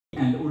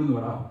and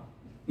Urunduvada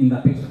in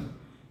that picture.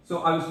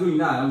 So I was doing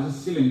that, I was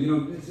just chilling, you know,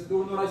 the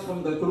Urunduvada is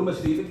from the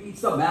Kurumbashri,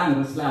 it's a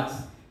bang, the slabs.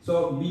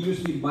 So we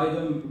usually buy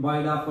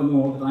that from them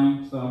all the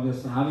time. So I'm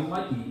just having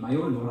my tea, my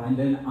Urunduvada, and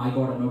then I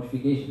got a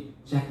notification.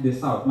 Check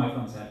this out, my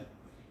friend said.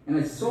 And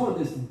I saw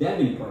this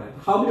DEVIN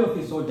product. How many of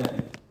you saw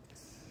DEVIN?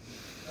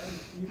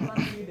 You can't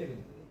see DEVIN.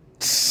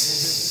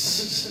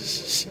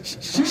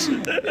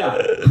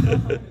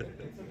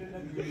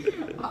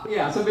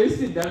 Yeah, so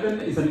basically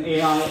DEVIN is an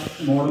AI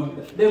model.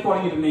 They're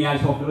calling it an AI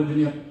software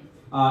engineer.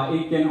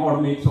 It can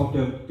automate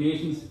software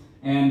creations,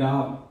 and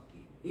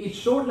it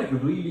showed like a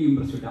really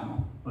impressive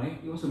demo, right?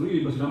 It was a really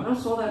impressive demo. I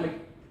saw that like,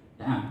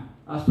 damn,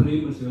 that's pretty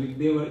impressive. Like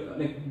they were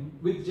like,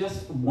 with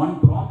just one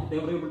prompt, they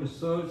were able to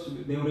search,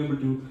 they were able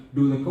to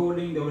do the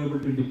coding, they were able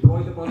to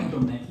deploy the project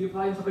on NIT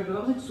Calicut and stuff like that.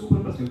 That was like super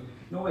impressive.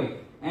 No way.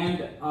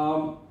 And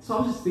so I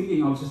was just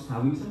thinking, I was just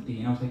having some tea,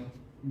 and I was like,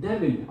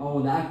 DEVIN,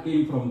 oh, that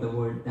came from the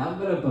word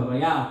developer,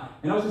 yeah.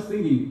 And I was just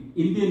thinking,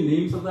 Indian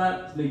names of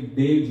that, like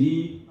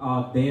Devji,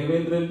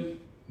 Devendran,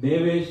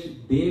 Devish,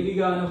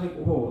 Devika, and I was like,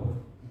 oh,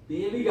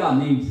 Devika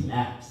name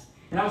slaps.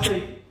 And I was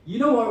like, you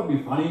know what would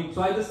be funny?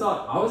 So I just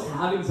thought, I was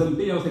having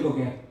something, I was like,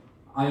 okay,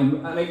 I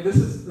am, like, this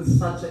is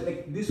such a,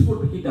 like, this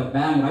would hit a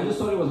bang. I just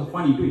thought it was a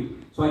funny tweet.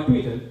 So I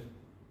tweeted,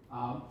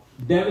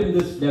 DEVIN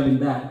this, DEVIN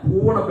that. Who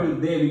wanna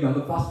build Devika,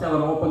 the first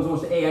ever open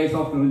source AI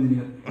software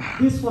engineer?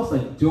 This was a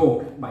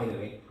joke, by the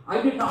way.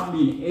 I did not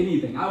mean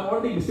anything. I've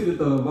already received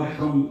the work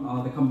from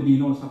the company, you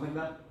know, stuff like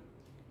that.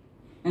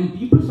 And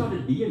people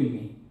started DMing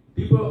me.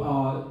 People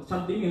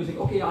started DMing me and saying,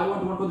 okay, I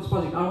want to work on this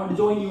project. I want to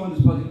join you on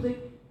this project. I was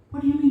like,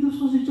 what do you mean this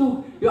was a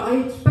joke? Yeah, I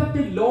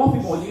expected laugh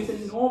emojis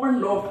and no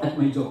one laughed at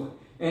my joke.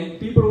 And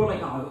people were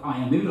like, oh, I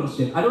am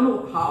interested. I don't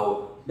know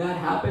how that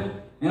happened.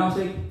 And I was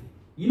like,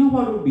 you know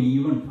what would be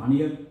even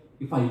funnier?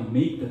 If I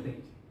make the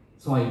thing.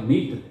 So I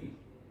made the thing.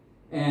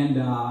 And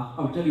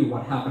I'll tell you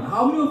what happened.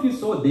 How many of you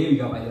saw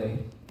Devika, by the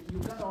way? You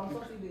can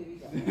also see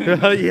Devika.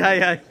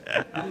 Yeah.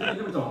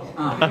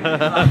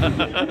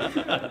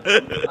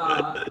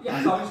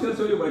 Yeah, so I'm just going to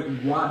show you like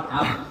what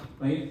happened,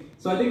 right?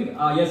 So I think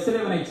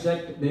yesterday when I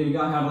checked,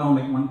 Devika had around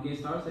like 1K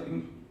stars, I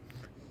think.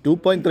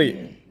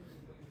 2.3.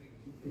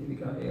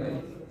 Devika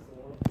AI.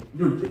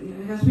 Dude,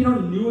 it has been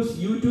on news,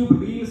 YouTube,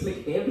 reels,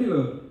 like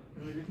everywhere.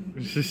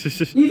 It's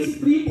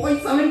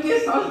 3.7K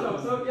stars now,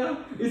 so yeah,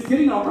 it's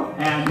getting out of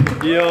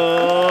hand.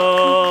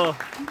 Yo!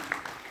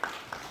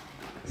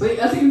 So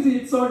as you can see,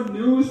 it's on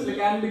news, like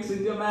Analytics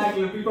India Mag,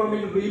 like, people are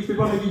making reels,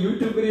 people are making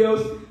YouTube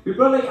videos,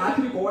 people are like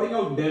actually calling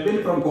out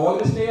DEVIN from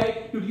Cognizant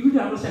AI. Dude, you need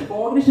to understand,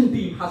 Cognizant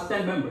team has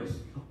 10 members.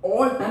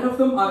 All 10 of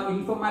them are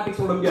informatics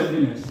Olympiad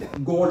winners,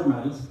 gold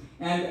medals.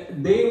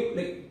 And they,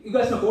 like, you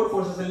guys know code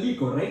forces and lead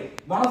code, right?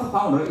 One of the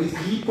founders is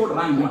lead code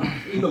rank 1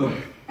 in the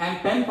world. And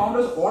 10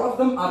 founders, all of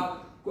them are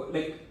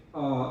like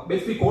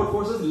basically code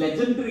forces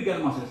legendary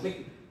grandmasters.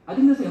 Like I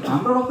think there's like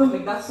 100 of them,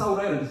 like that's how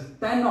rare it is.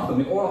 10 of them,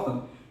 like all of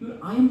them. Dude,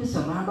 I am just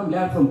a random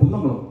lad from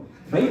Kundangalam,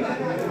 right?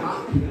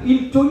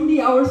 In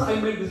 20 hours I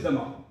made this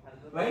demo,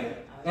 right?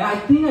 And I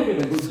think I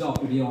did a good job,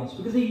 to be honest,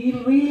 because he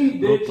really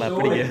did show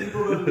like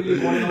people were really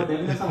wanting out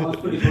Devin, and I was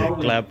pretty proud.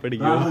 Clap it,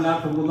 random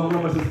lad from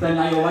Kundangalam versus 10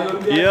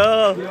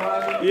 Yo!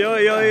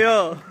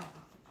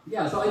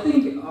 Yeah, so I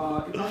think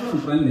it's also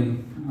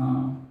trending.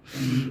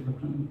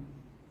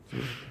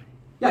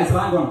 Yeah, it's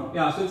rank 1.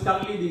 Yeah, so it's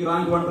currently the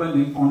rank 1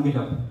 trending on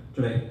GitHub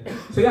today.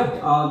 So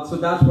yeah, so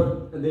that's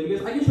what Devika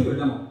is. I can show you a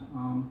demo.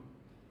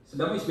 So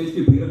demo is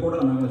basically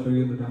pre-recorded, and I'm going to show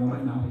you the demo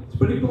right now. It's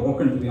pretty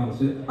broken, to be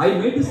honest. I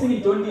made this thing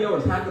in 20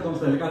 hours, hackathon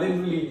style. Like I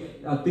didn't really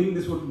think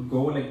this would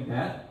go like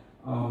that.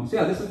 So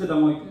yeah, this is the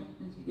demo.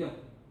 Yeah,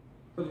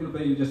 so I'm going to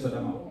play you just a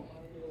demo.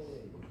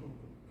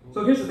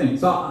 So here's the thing.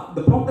 So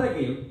the prompt that I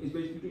gave is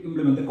basically to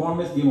implement the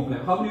Convex game of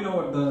life. How many know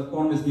what the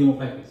Convex game of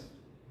life is?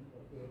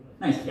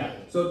 Nice, yeah.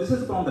 So this is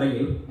the prompt that I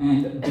gave,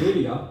 and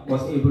Devika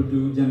was able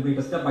to generate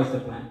a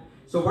step-by-step plan.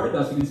 So what it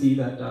does, you can see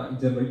that it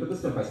generated the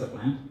step-by-step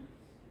plan,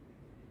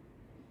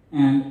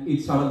 and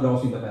it started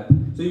browsing the web.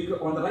 So you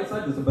on the right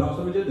side, there's a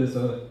browser widget, there's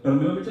a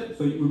terminal widget,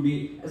 so you would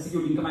be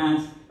executing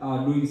commands,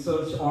 doing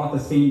search all at the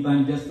same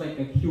time, just like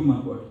a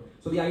human would.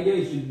 So the idea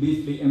is to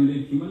basically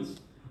emulate humans.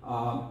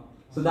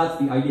 So that's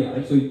the idea,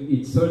 right? So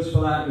it searches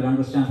for that, it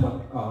understands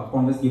what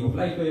Convex game of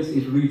life is,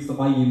 it reads the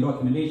Pygame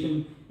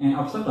documentation, and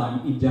after some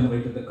time, it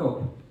generated the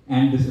code.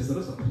 And this is the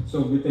result.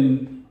 So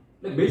within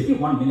like basically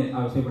 1 minute,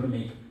 I was able to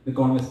make the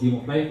Convex game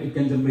of life. It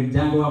can generate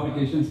Django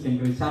applications, can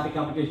generate static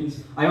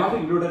applications. I also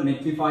included an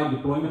Netlify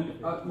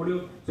deployment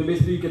module. So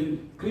basically, you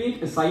can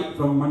create a site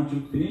from one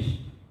to finish.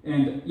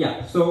 And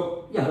yeah,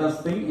 so yeah, that's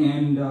the thing.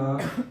 And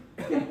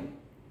yeah,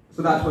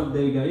 so that's what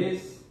Devika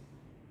is.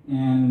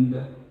 And